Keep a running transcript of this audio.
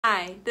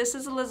Hi, this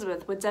is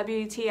Elizabeth with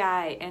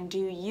WTI, and do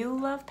you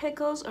love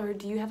pickles or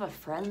do you have a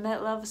friend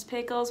that loves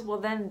pickles? Well,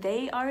 then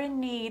they are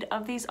in need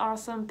of these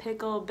awesome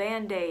pickle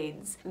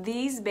band-aids.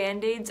 These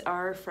band-aids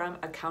are from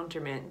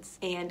Accoutrements,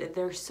 and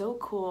they're so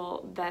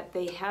cool that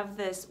they have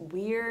this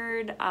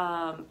weird,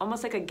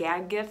 almost like a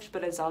gag gift,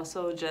 but it's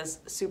also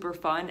just super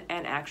fun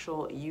and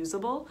actual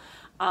usable.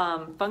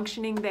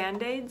 Functioning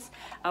band-aids.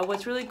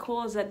 What's really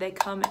cool is that they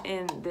come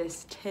in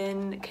this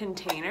tin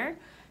container,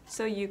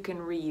 so you can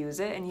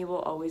reuse it and you will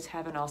always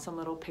have an awesome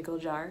little pickle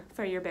jar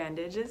for your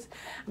bandages.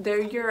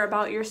 They're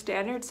about your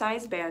standard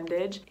size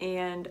bandage,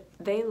 and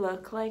they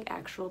look like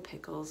actual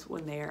pickles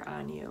when they are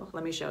on you.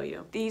 Let me show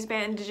you. These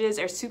bandages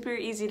are super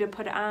easy to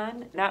put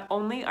on. Not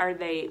only are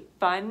they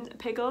fun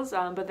pickles,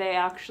 but they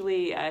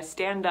actually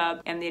stand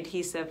up, and the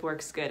adhesive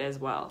works good as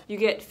well. You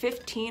get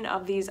 15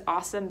 of these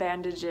awesome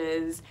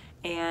bandages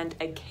and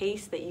a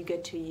case that you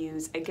get to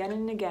use again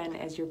and again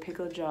as your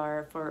pickle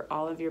jar for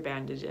all of your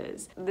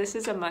bandages. This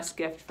is a must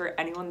gift for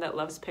anyone that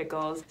loves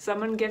pickles.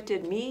 Someone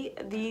gifted me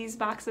these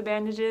box of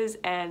bandages,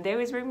 and they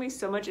always bring me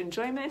so much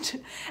enjoyment.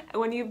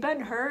 When you've been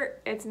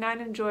hurt, it's not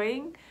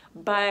enjoying,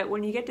 but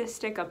when you get to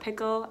stick a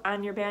pickle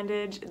on your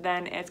bandage,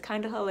 then it's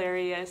kind of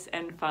hilarious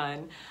and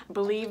fun.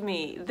 Believe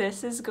me,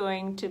 this is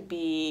going to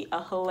be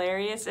a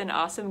hilarious and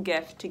awesome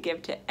gift to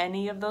give to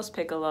any of those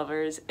pickle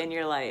lovers in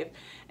your life.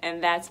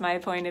 And that's my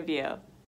point of view.